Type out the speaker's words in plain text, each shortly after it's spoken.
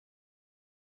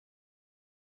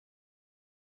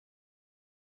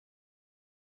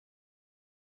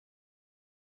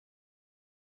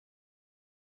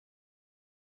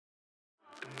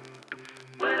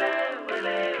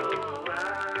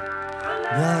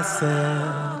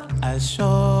Blessed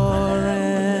assurance,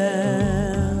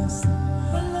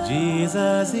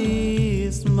 Jesus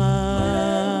is mine.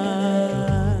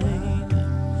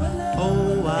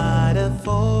 Oh, what a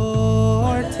foretaste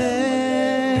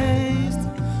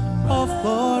of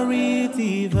glory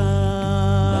divine,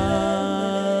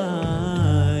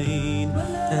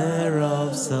 heir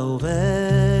of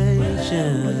salvation,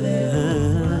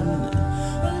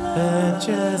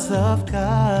 purchase of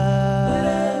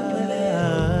God.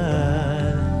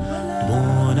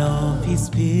 His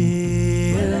Spirit,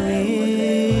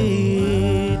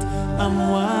 I'm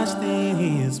washed in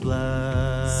His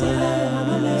blood.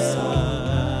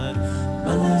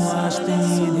 I'm washed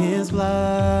in His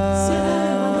blood.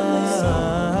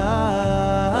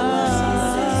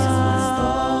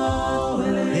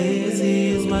 This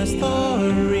is my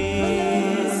story.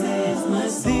 This is my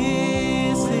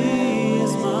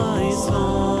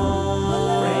song.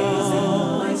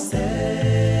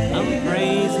 I'm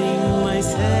praising my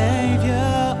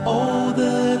Savior all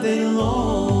the day long.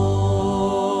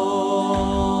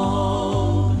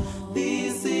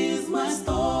 This is my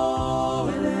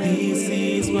story. This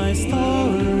is my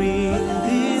story.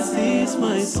 This is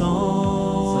my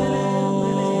song.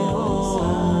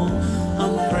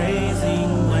 I'm praising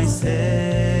my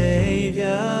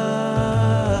Savior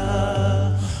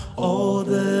all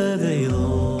the day long.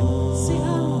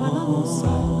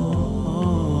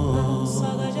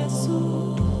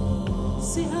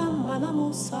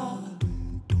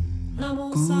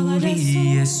 Kuri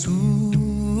Yesu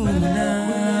na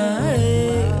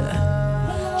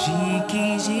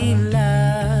Chikijila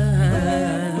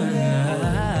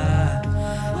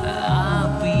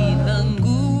Api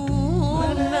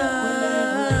nangguna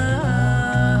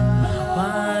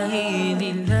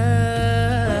Wahinila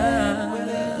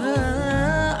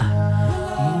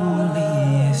Kuri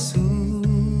Yesu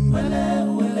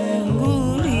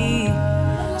Kuri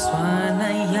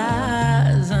Swanaya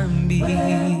Zambi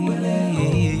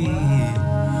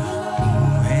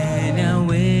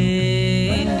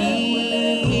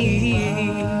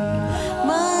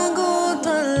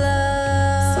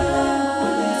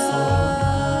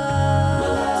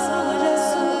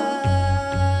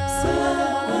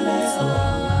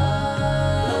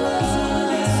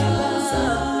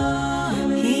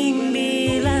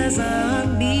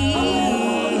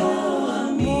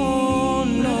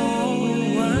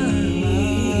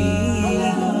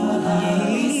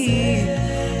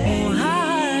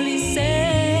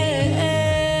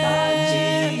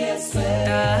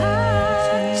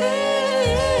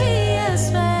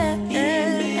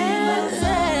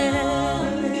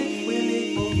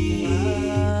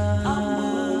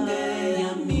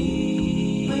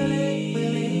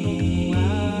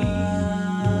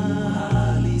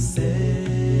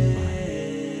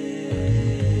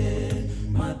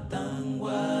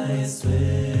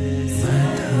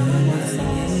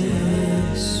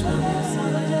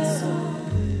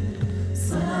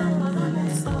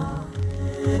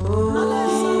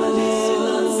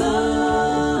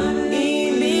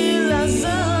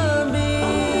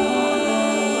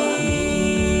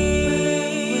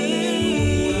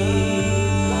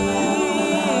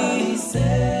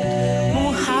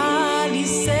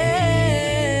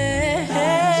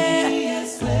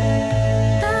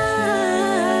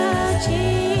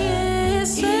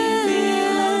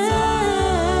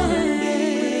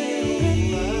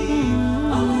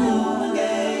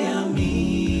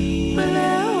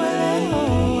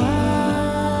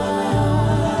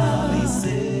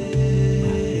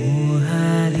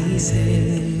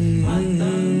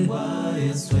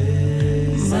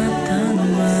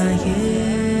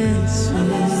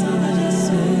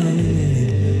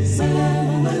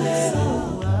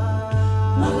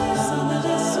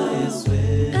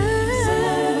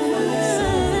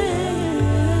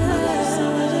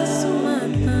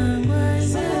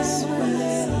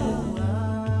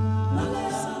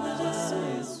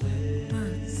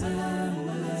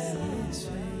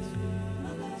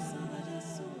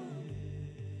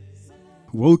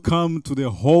Welcome to the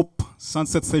Hope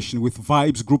Sunset Session with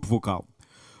Vibes Group Vocal.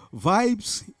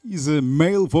 Vibes is a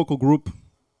male vocal group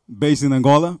based in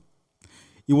Angola.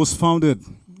 It was founded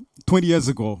 20 years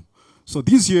ago. So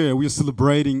this year we are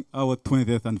celebrating our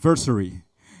 20th anniversary,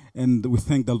 and we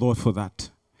thank the Lord for that.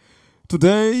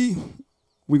 Today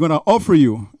we're going to offer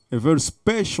you a very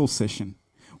special session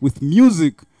with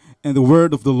music and the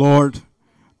word of the Lord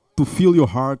to fill your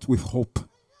heart with hope.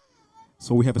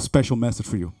 So we have a special message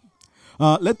for you.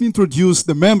 Let me introduce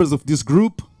the members of this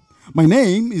group. My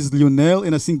name is Lionel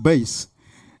and I sing bass.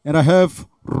 And I have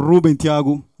Ruben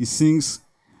Tiago, he sings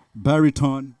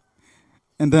baritone.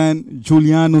 And then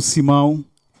Juliano Simão,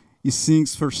 he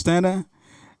sings first tenor.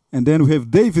 And then we have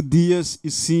David Diaz, he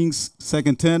sings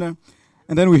second tenor.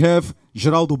 And then we have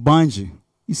Geraldo Banji,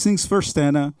 he sings first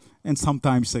tenor and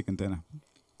sometimes second tenor.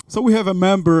 So we have a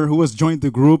member who has joined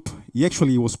the group. He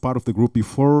actually was part of the group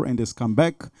before and has come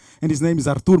back. And his name is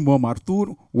Arthur Mom. Arthur,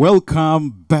 welcome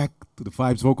back to the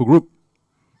Vibes Vocal Group.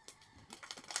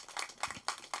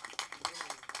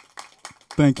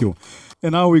 Thank you.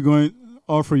 And now we're going to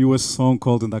offer you a song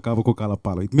called Ndakava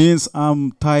Kokalapalo. It means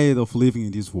I'm tired of living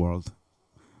in this world.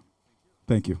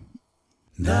 Thank you.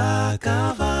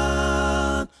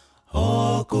 Ndakava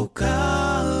Okukala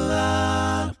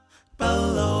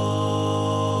Palo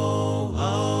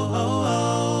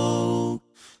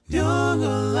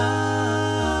Yongala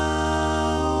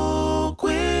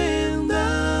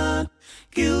Kwenda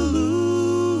Kilu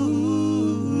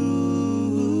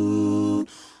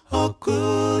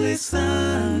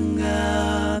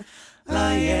Okulisanga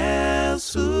La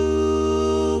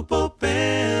Yesu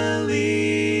Popeli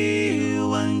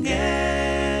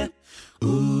Wange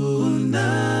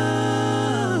Una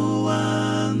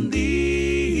Wandi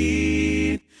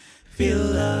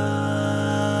Fila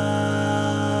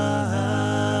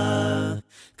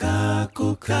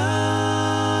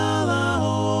Kakukala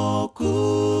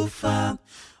Okufa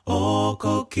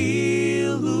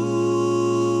Okokilu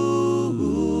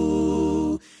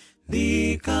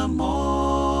Dikamola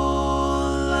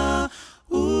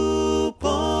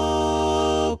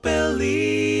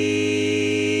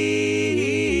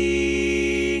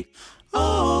Upopeli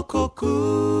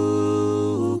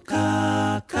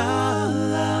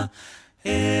Okokukakala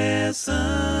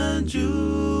Esanju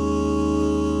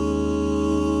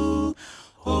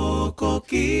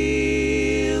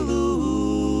Okokilu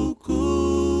ku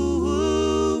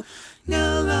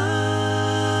ngala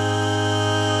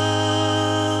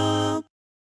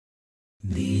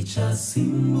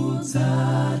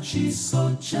Ndichasimudza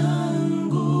chiso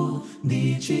changu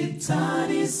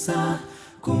ndichitarisa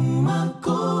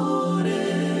kumakore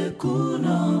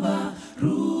kunova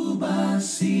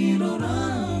rubasiro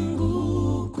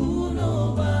rangu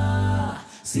kunova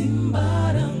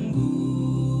simba rangu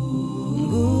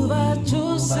nguva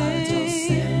chose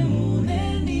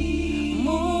muneni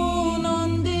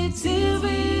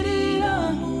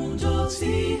munonditivirira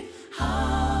munjoti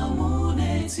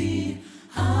hamuneti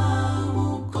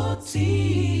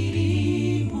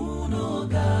hamukotiri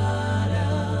munogara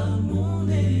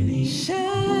muneni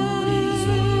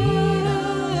murizwira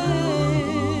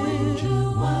wenju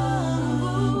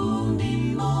wangu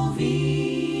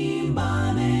ndinovimba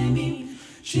nemi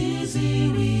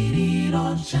chiziviriro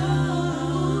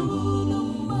changu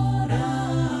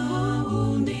lumbarangu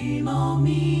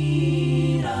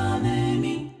ndinomira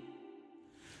nemi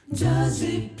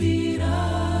jazipira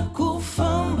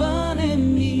kufamba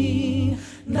nemi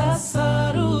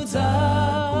ndasaruza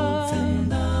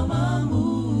kutenda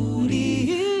mamuri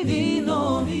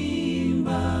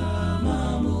ndinovimba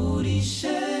mamuri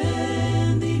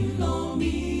shendi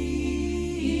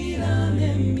nomira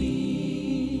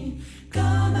nemi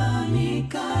kana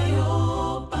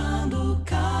nikayo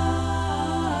panduka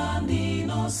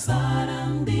ndino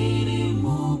sarandiri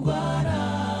mugwara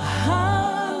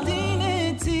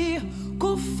handineti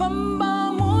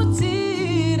kufamba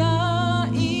mutira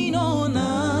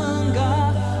inonanga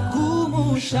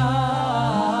kumusha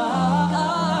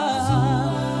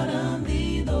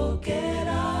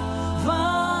zuarandidokera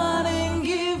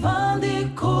varengi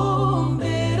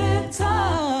vandikombereta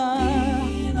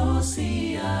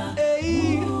inosia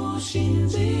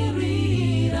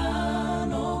ushinzirira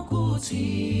nokuti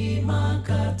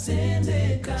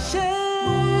makatendeka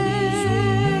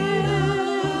murizwira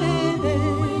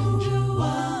wenju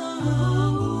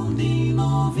wangu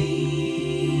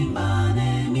ndinovimba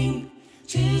nemi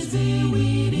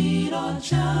chiziviriro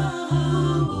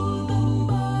changu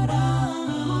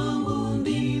lumbarangu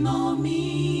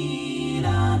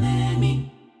ndinomira nemi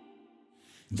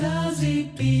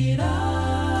jazipira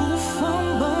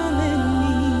kufamba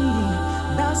nemi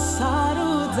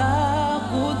ndasaruza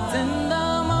kutenda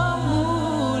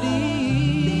mamuri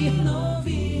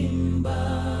ndinovimba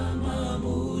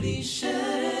mamuri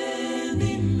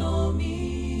shendi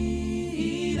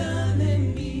nomira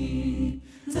nemi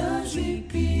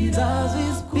jazipira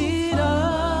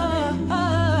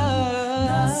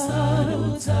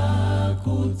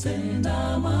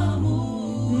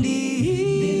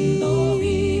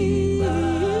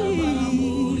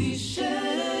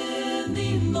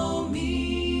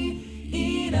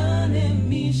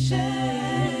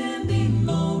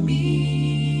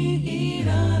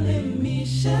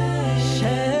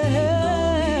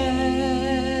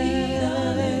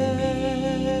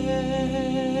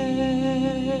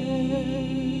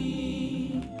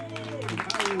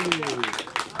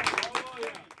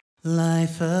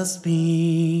Life has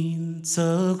been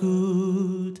so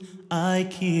good, I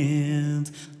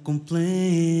can't complain.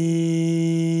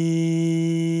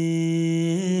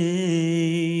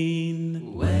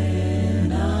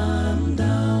 When I'm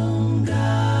down,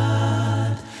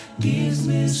 God gives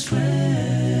me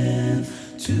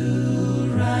strength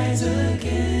to rise again.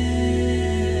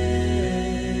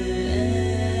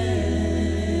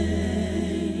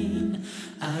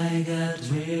 I got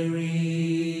weary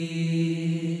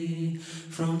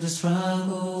from the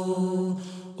struggle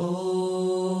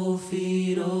of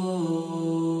it all.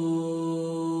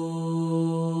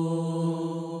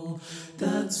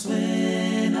 That's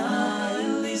when I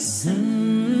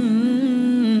listen,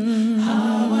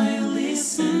 how I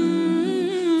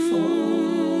listen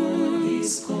for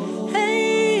His call.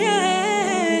 Hey,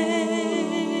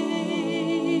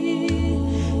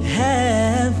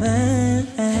 heavens,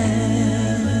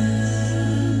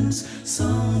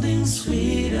 something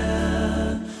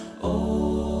sweeter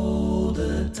all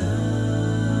the time.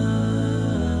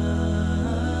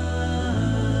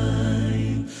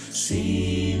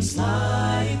 Seems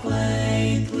like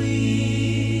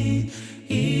lately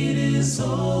it is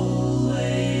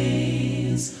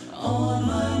always on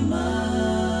my mind.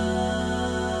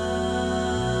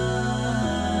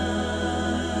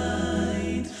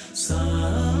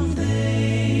 Someday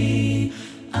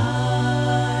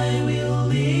I will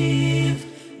leave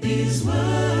this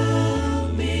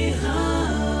world behind.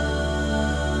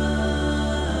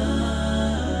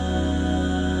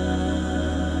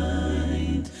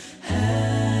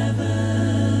 Heavens,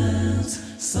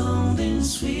 something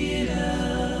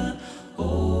sweeter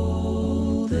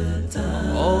all the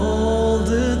time. All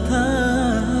the time.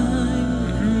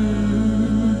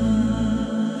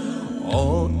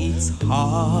 Oh, it's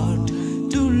hard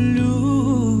to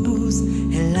lose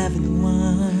a loved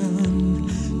one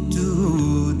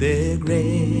to the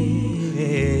grave.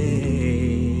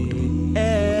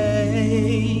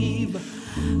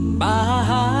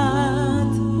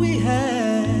 But we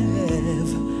have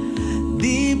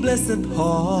the blessed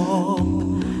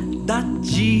hope that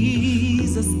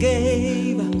Jesus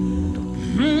gave.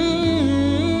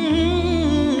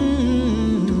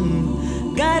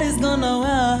 God is gonna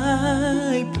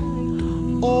wipe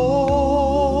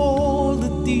all the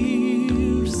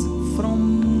tears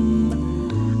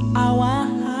from our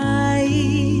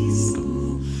eyes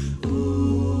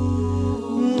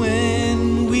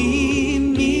when we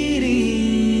meet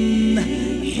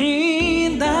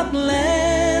in that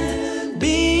land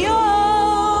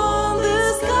beyond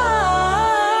the sky.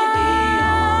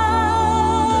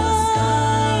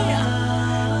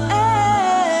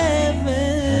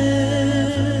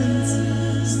 Heavens,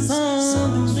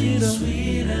 something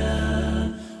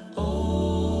sweeter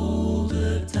all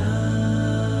the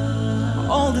time.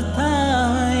 All the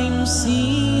time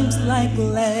seems like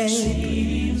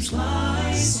lately.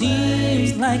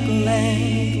 Seems like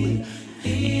lately.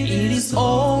 It is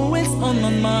always on my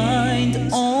mind,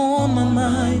 on my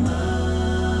mind.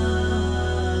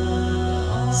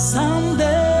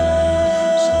 Someday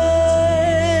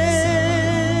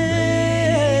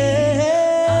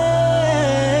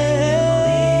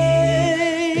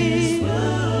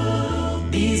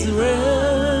this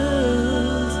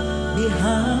world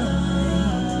behind.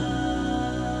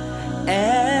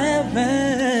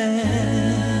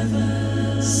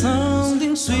 Heaven,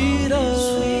 something sweeter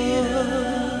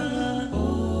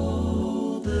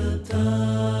all the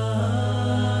time.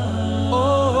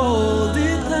 All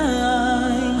the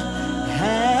time.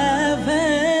 Heavens,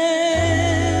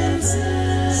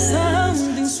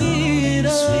 something sweeter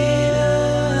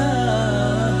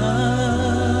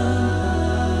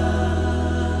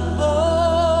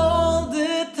all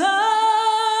the time.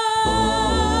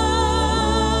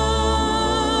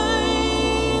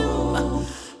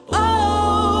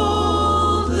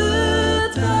 All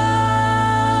the time.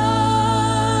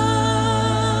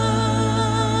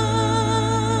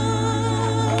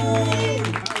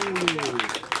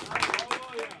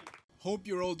 Hope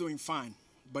you're all doing fine.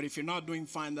 But if you're not doing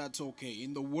fine, that's okay.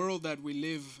 In the world that we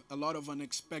live, a lot of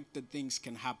unexpected things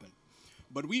can happen.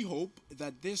 But we hope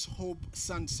that this hope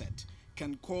sunset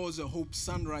can cause a hope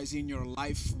sunrise in your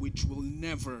life which will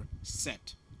never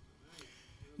set.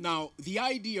 Now, the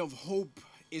idea of hope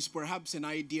is perhaps an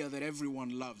idea that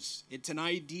everyone loves. It's an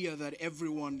idea that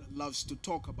everyone loves to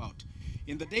talk about.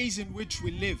 In the days in which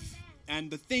we live and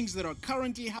the things that are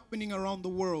currently happening around the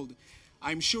world,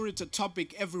 I'm sure it's a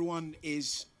topic everyone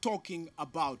is talking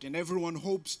about and everyone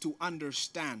hopes to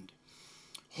understand.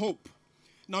 Hope.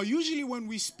 Now, usually when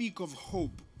we speak of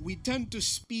hope, we tend to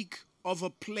speak of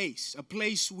a place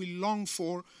we long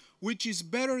for, which is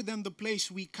better than the place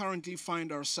we currently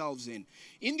find ourselves in.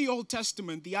 In the Old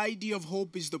Testament, the idea of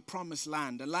hope is the promised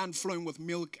land, a land flowing with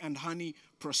milk and honey,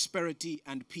 prosperity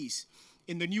and peace.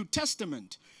 In the New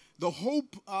Testament, the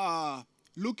hope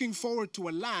looking forward to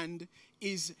a land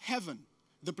is heaven,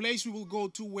 the place we will go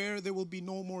to where there will be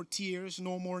no more tears,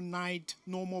 no more night,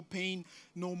 no more pain,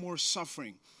 no more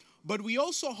suffering. But we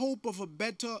also hope of a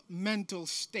better mental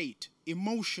state,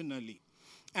 emotionally.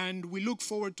 And we look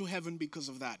forward to heaven because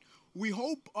of that. We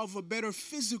hope of a better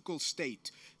physical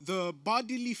state. The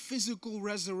bodily physical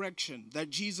resurrection that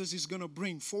Jesus is going to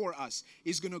bring for us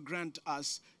is going to grant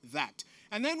us that.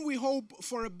 And then we hope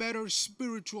for a better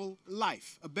spiritual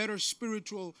life, a better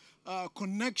spiritual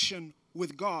connection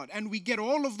with God. And we get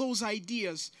all of those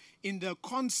ideas in the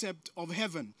concept of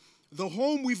heaven. The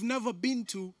home we've never been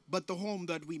to, but the home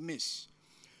that we miss.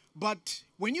 But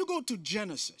when you go to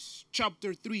Genesis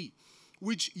chapter 3,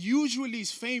 which usually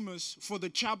is famous for the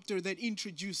chapter that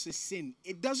introduces sin,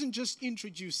 it doesn't just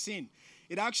introduce sin.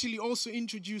 It actually also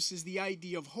introduces the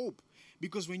idea of hope.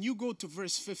 Because when you go to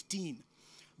verse 15,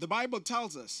 the Bible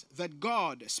tells us that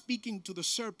God, speaking to the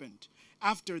serpent,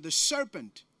 after the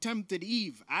serpent tempted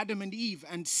Eve, Adam and Eve,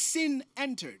 and sin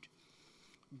entered,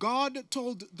 God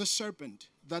told the serpent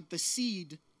that the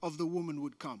seed of the woman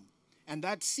would come. And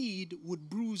that seed would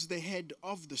bruise the head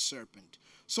of the serpent.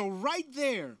 So right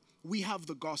there, we have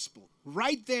the gospel.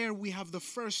 Right there, we have the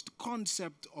first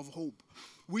concept of hope,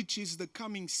 which is the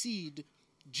coming seed,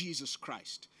 Jesus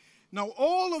Christ. Now,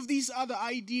 all of these other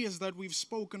ideas that we've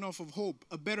spoken of hope,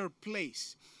 a better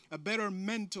place, a better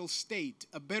mental state,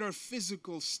 a better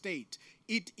physical state,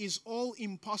 it is all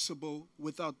impossible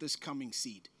without this coming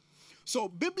seed. So,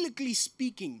 biblically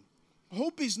speaking,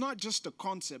 hope is not just a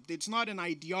concept. It's not an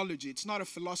ideology. It's not a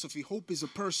philosophy. Hope is a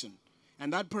person.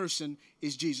 And that person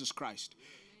is Jesus Christ.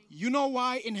 You know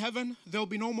why in heaven there'll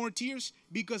be no more tears?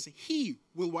 Because He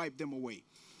will wipe them away.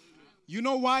 You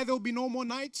know why there'll be no more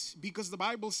nights? Because the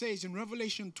Bible says in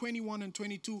Revelation 21 and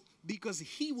 22, because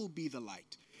He will be the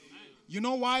light. You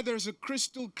know why there's a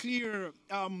crystal clear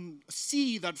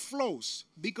sea that flows?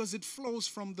 Because it flows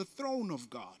from the throne of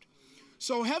God.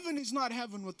 So heaven is not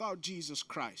heaven without Jesus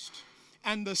Christ.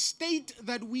 And the state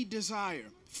that we desire,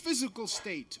 physical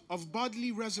state of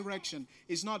bodily resurrection,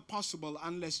 is not possible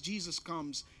unless Jesus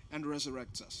comes and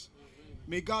resurrects us.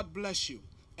 May God bless you.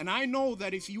 And I know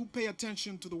that if you pay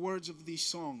attention to the words of these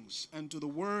songs and to the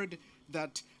word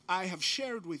that I have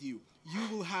shared with you, you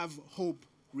will have hope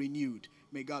renewed.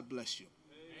 May God bless you.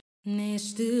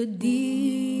 Neste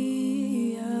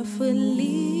dia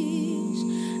feliz,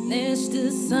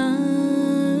 neste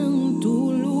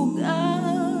santo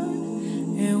lugar,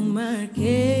 eu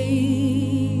marquei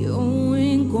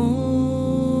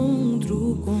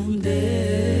encontro com Deus.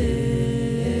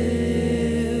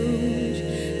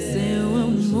 Seu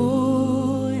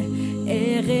amor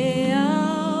é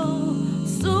real,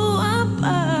 sua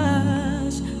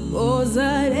paz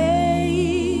gozarei.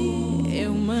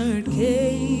 Eu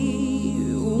marquei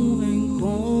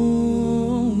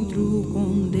encontro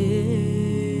com Deus.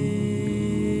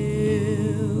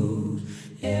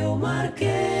 Eu marquei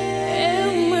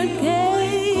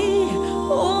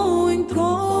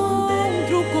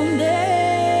encontro com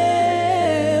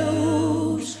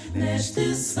Deus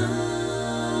neste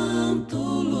santo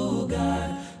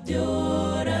lugar de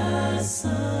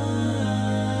oração.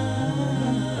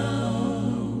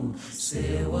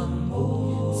 Seu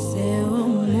amor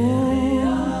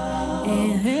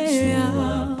é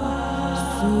real,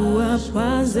 sua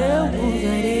paz eu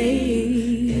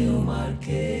gozarei. Eu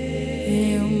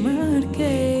marquei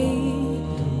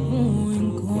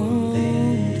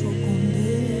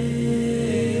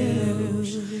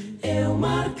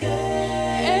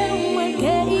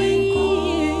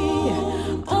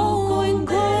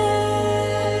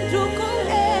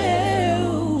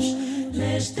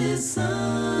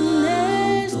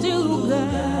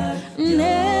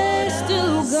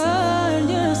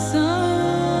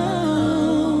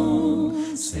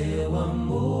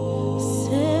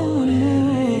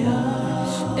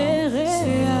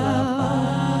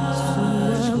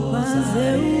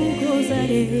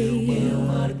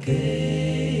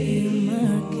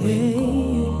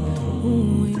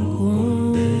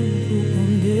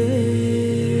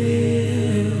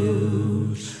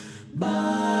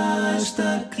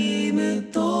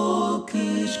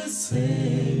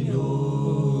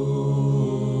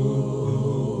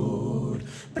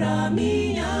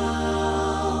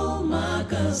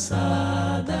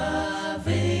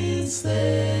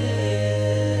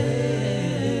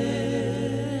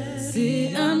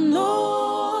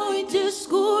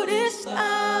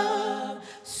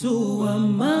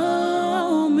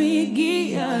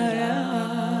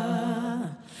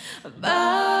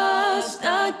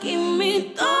que me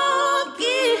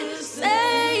toque,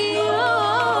 Senhor.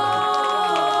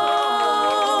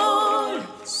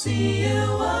 Se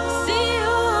eu amo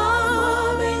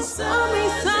a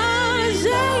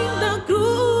mensagem da cruz,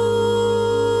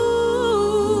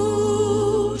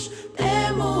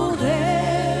 até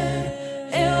morrer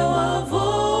eu a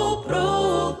vou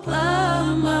proclamar.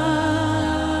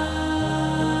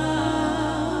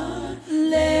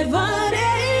 Levarei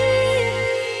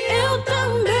eu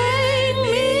também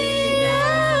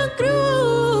minha cruz,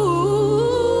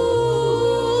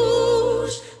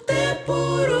 até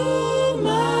por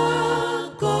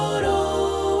uma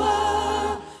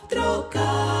coroa trocar.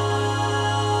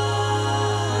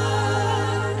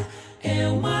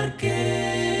 Eu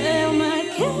marquei o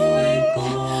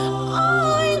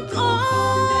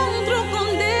encontro com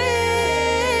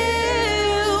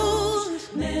Deus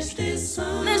neste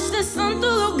santo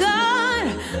lugar,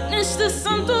 neste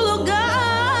santo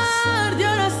lugar de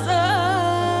oração.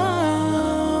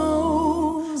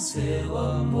 Seu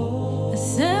amor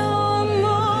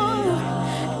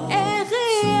é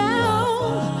real,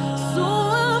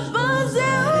 sua paz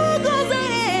eu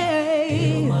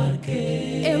gozarei.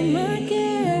 Eu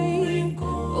marquei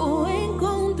o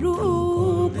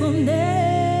encontro com Deus.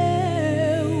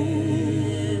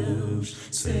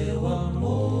 Seu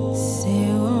amor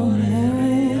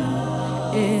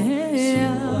é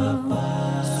real,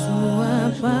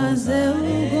 sua paz eu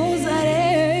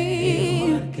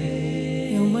gozarei.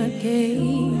 Eu marquei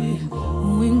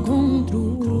um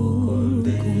encontro com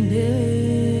Deus.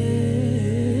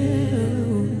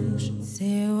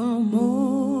 Seu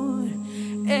amor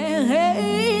é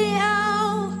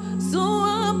real,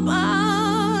 sua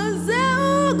paz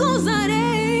eu gozarei.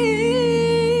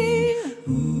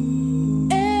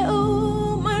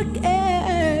 Eu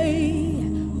marquei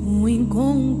um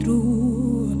encontro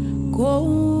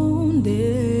com Deus.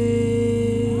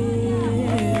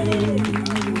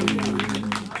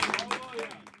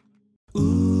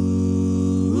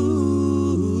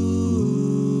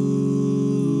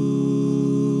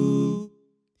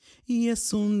 Y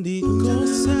es un di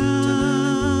cosa,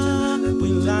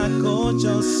 pues la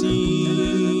cocha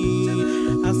sí,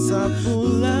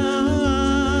 asapula,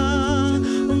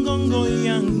 un gongo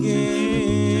yangue,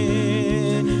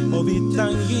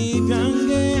 obitangi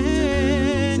gange,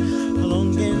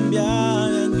 olongen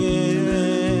biange,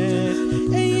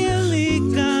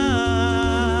 eyelika,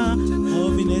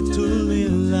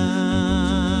 ovinetulila.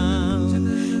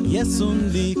 Y es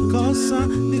un di cosa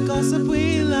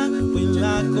puila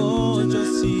cocho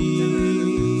si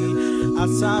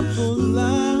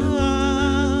asapula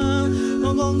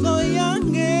ngongo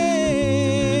yange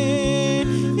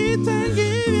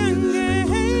itangi yange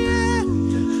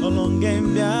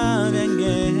olongembia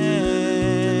yange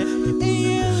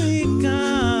eyelika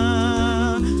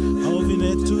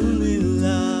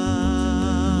ovinetulila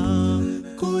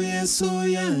kuyesu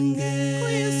yange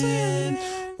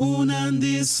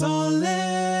unandi sole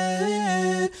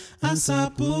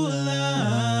asapula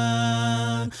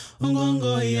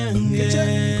ngongo yange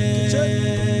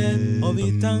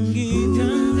obitangi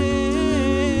yange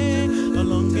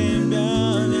olongembia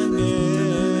yange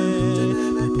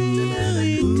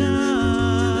elika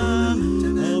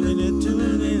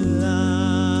ovinetulila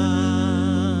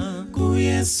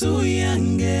kuyesu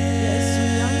yange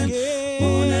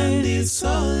unandi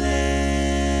sole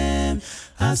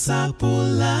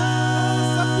asapula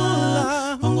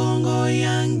ngongo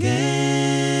yange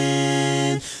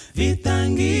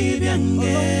vitangi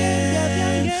vyange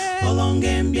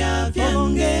olongembia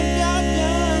vyange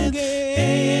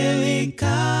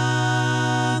elika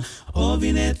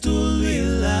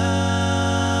ovinetulila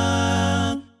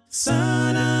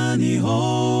sarani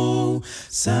ho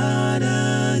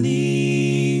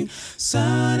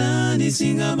sarani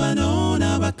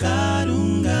singabanona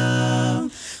bakarunga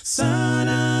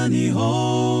sarani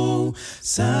ho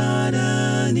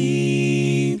sarani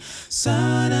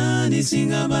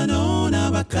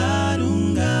singabanona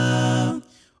bakarunga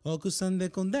okusande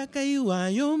kondaka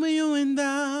iwayo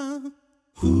meyuenda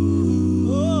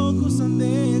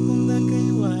okusande kondaka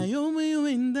iwayo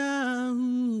meyuenda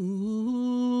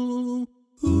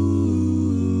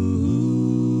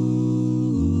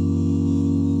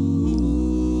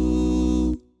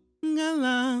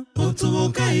ngala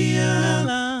otubokaya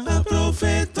a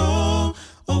profeto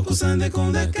okusande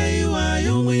kondaka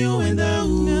iwayo meyuenda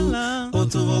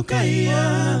otubokaya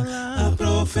a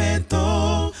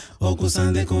profeto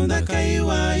okusande kondaka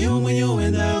iwayo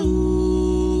meyuenda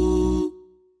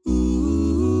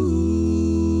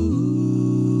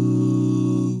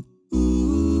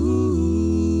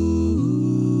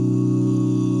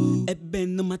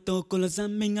matokola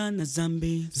zambi ngana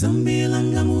zambi. Zambi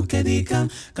langa mukedika,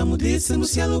 kamudisi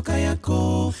musialuka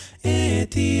yako,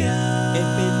 etia.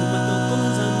 Ependo matokola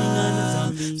zambi ngana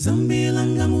zambi. Zambi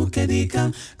langa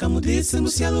mukedika, kamudisi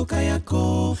musialuka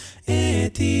yako,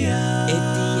 etia.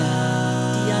 Etia,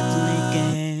 tia tuleke.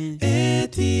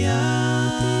 Etia,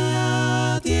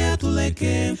 tia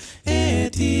tuleke,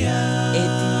 etia.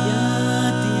 Etia,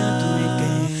 tia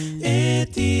tuleke.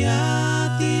 Etia,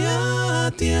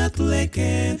 tia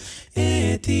tuleke,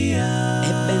 etia.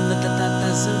 Ependo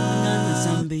tatata zambi ngana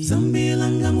zambi. Zambi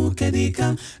langa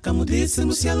mukedika, kamudisi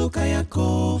musialuka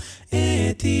yako,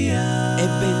 etia.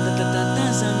 Ependo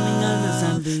tatata zambi ngana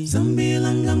zambi. Zambi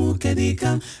langa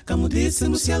mukedika, kamudisi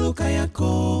musialuka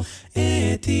yako,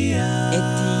 etia.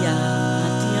 Etia,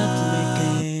 tia tuleke.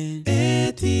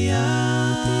 Etia,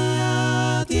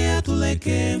 tia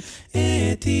tuleke,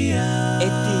 etia.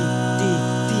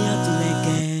 Tia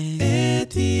tuleke.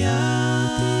 Etia,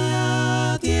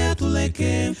 tia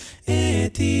tuleke,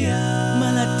 etia.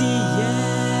 Malatia,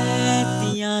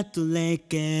 tia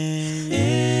tuleke.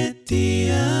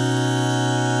 Etia,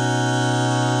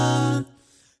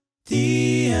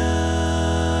 tia.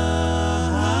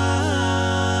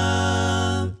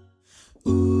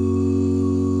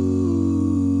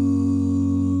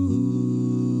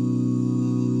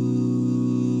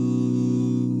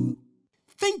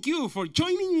 Thank you for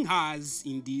joining us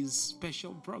in this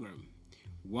special program.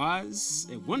 Was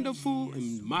a wonderful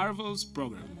and marvelous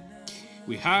program.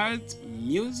 We heard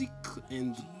music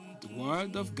and the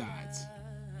Word of God.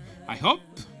 I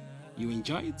hope you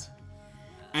enjoyed,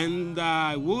 and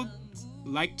I would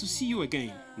like to see you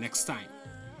again next time.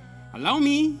 Allow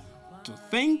me to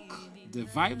thank the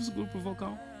Vibes Grupo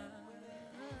Vocal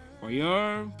for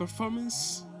your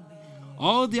performance,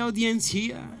 all the audience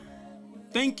here.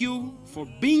 Thank you for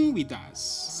being with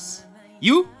us.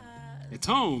 You at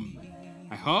home,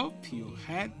 I hope you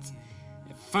had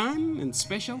a fun and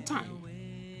special time.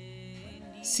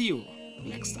 See you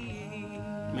next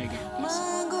time. May God